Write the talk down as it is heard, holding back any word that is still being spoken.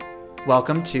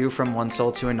Welcome to From One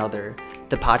Soul to Another,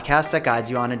 the podcast that guides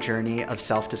you on a journey of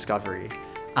self-discovery.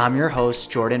 I'm your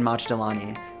host, Jordan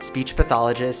Machdalani, speech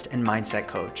pathologist and mindset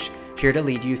coach, here to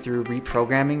lead you through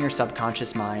reprogramming your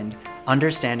subconscious mind,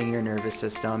 understanding your nervous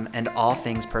system, and all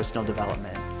things personal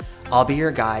development. I'll be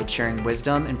your guide, sharing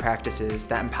wisdom and practices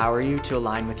that empower you to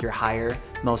align with your higher,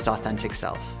 most authentic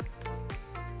self.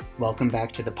 Welcome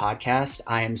back to the podcast.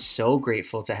 I am so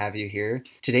grateful to have you here.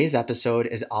 Today's episode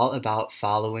is all about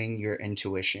following your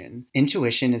intuition.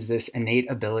 Intuition is this innate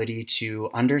ability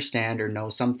to understand or know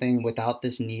something without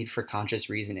this need for conscious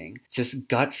reasoning. It's this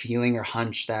gut feeling or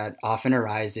hunch that often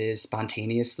arises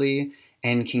spontaneously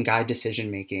and can guide decision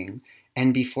making.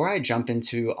 And before I jump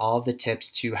into all of the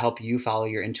tips to help you follow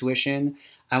your intuition,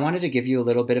 I wanted to give you a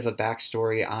little bit of a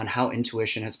backstory on how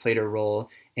intuition has played a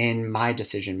role in my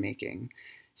decision making.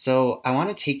 So I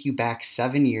want to take you back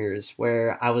 7 years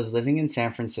where I was living in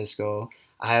San Francisco.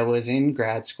 I was in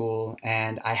grad school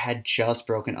and I had just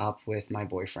broken up with my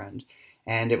boyfriend.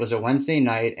 And it was a Wednesday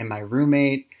night and my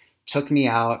roommate took me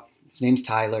out. His name's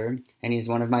Tyler and he's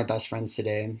one of my best friends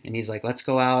today. And he's like, let's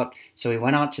go out. So we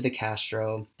went out to the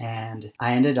Castro and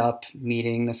I ended up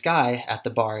meeting this guy at the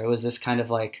bar. It was this kind of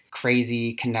like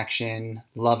crazy connection,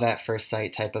 love at first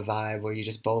sight type of vibe where you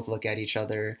just both look at each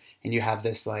other and you have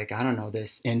this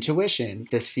this intuition,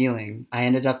 this feeling. I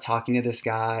ended up talking to this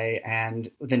guy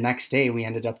and the next day we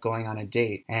ended up going on a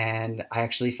date and I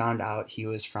actually found out he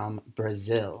was from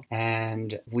Brazil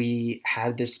and we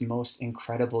had this most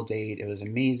incredible date. It was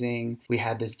amazing. We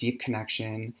had this deep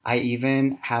connection. I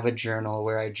even have a journal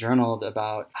where I journaled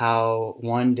about how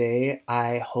one day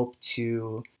I hope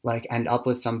to end up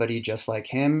with somebody just like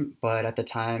him. But at the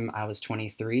time I was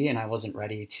 23 and I wasn't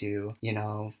ready to,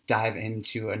 dive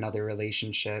into another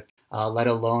relationship, let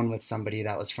alone with somebody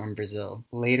that was from Brazil.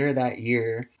 Later that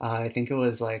year, I think it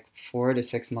was 4 to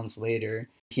 6 months later,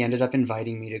 he ended up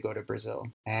inviting me to go to Brazil.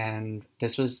 And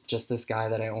this was just this guy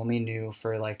that I only knew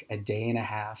for a day and a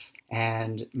half.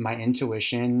 And my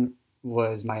intuition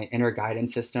was, my inner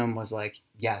guidance system was like,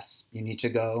 yes, you need to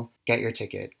go, get your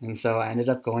ticket. And so I ended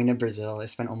up going to Brazil. I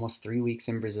spent almost 3 weeks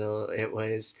in Brazil. It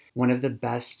was one of the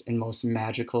best and most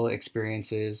magical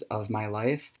experiences of my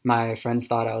life. My friends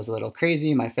thought I was a little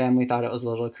crazy. My family thought it was a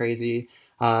little crazy.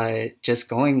 Just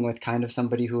going with kind of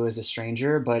somebody who was a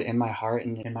stranger, but in my heart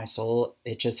and in my soul,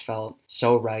 it just felt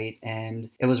so right. And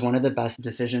it was one of the best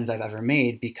decisions I've ever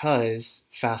made because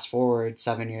fast forward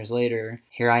 7 years later,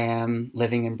 here I am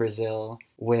living in Brazil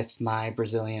with my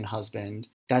Brazilian husband.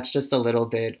 That's just a little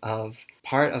bit of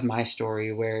part of my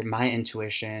story where my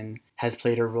intuition has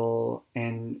played a role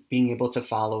in being able to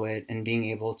follow it and being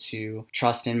able to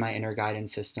trust in my inner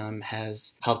guidance system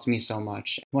has helped me so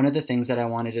much. One of the things that I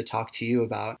wanted to talk to you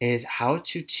about is how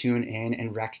to tune in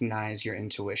and recognize your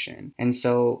intuition. And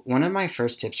so one of my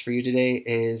first tips for you today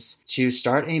is to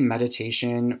start a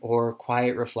meditation or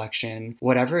quiet reflection,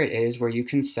 whatever it is, where you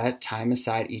can set time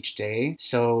aside each day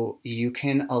so you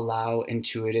can allow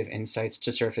intuitive insights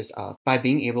to surface up by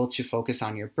being able to focus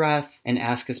on your breath and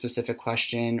ask a specific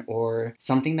question or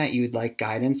something that you'd like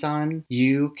guidance on.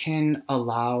 You can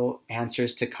allow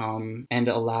answers to come and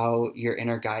allow your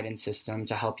inner guidance system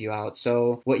to help you out.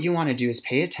 So what you want to do is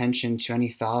pay attention to any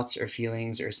thoughts or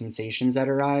feelings or sensations that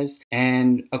arise.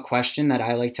 And a question that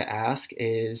I like to ask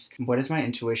is, what is my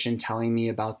intuition telling me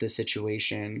about this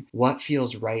situation? What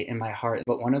feels right in my heart?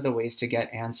 But one of the ways to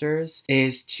get answers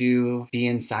is to be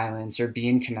in silence or be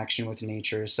in connection with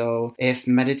nature. So if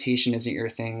meditation isn't your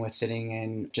thing with sitting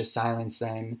in just silence,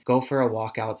 then go for a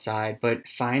walk outside, but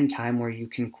find time where you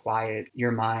can quiet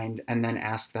your mind and then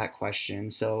ask that question.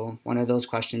 So one of those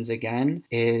questions again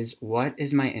is, what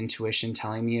is my intuition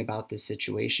telling me about this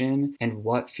situation and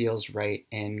what feels right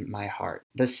in my heart?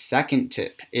 The second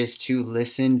tip is to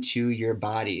listen to your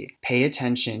body. Pay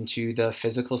attention to the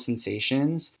physical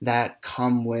sensations that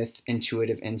come with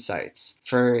intuitive insights.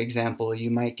 For example,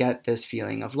 you might get this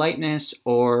feeling of lightness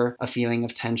or a feeling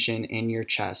of tension in your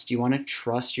chest. You want to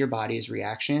trust your body's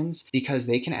reactions because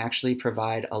they can actually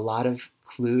provide a lot of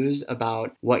clues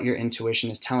about what your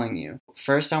intuition is telling you.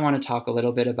 First, I want to talk a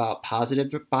little bit about positive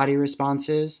body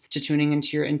responses to tuning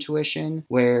into your intuition,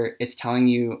 where it's telling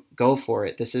you, go for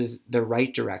it. This is the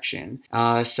right direction.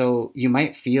 So you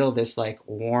might feel this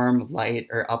warm, light,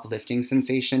 or uplifting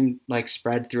sensation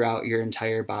spread throughout your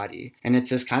entire body. And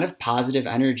it's this kind of positive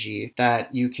energy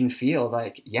that you can feel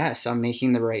yes, I'm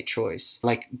making the right choice.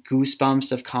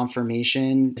 Goosebumps of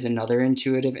confirmation is another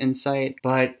intuitive insight,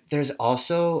 but there's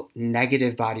also negative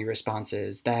negative body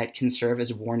responses that can serve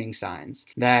as warning signs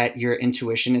that your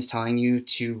intuition is telling you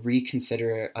to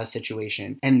reconsider a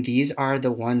situation. And these are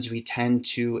the ones we tend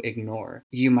to ignore.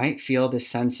 You might feel this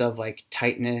sense of like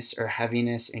tightness or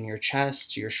heaviness in your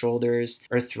chest, your shoulders,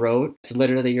 or throat. It's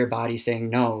literally your body saying,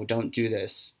 no, don't do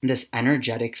this. This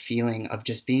energetic feeling of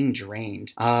just being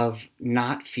drained, of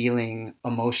not feeling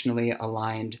emotionally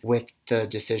aligned with the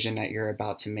decision that you're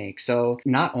about to make. So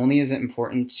not only is it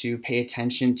important to pay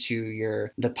attention to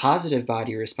the positive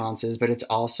body responses, but it's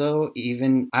also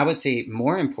even, I would say,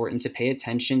 more important to pay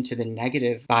attention to the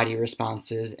negative body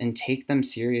responses and take them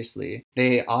seriously.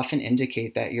 They often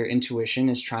indicate that your intuition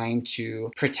is trying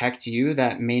to protect you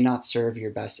that may not serve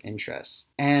your best interests.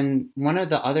 And one of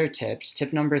the other tips,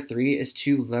 tip number 3, is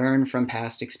to learn from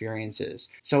past experiences.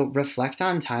 So reflect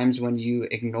on times when you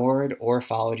ignored or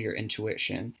followed your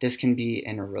intuition. This can be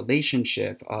in a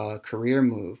relationship, a career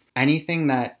move, anything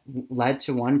that led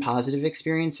to one, positive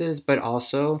experiences, but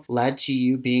also led to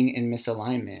you being in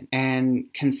misalignment. And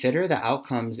consider the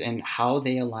outcomes and how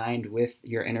they aligned with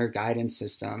your inner guidance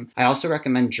system. I also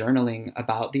recommend journaling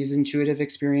about these intuitive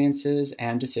experiences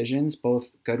and decisions,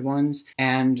 both good ones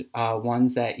and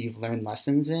ones that you've learned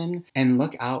lessons in, and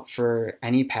look out for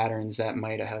any patterns that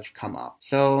might have come up.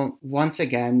 So once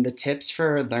again, the tips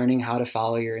for learning how to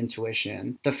follow your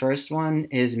intuition. The first one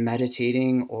is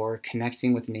meditating or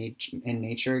connecting with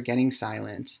nature, getting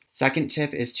silent. Second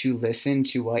tip is to listen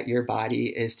to what your body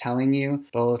is telling you,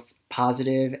 both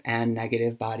positive and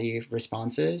negative body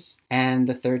responses. And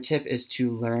the third tip is to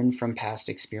learn from past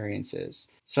experiences.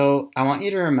 So I want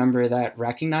you to remember that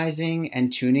recognizing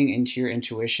and tuning into your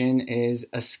intuition is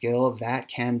a skill that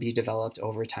can be developed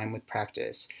over time with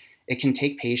practice. It can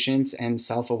take patience and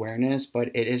self-awareness, but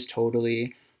it is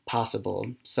totally possible.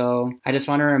 So I just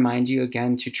want to remind you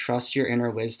again to trust your inner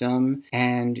wisdom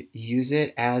and use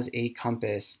it as a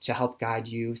compass to help guide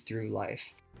you through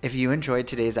life. If you enjoyed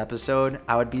today's episode,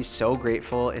 I would be so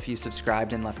grateful if you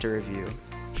subscribed and left a review.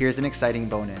 Here's an exciting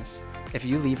bonus. If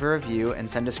you leave a review and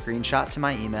send a screenshot to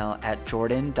my email at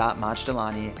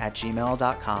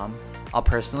jordan.machdalani@gmail.com, I'll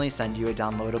personally send you a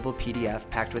downloadable PDF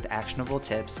packed with actionable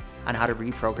tips on how to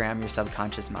reprogram your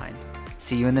subconscious mind.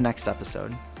 See you in the next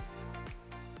episode.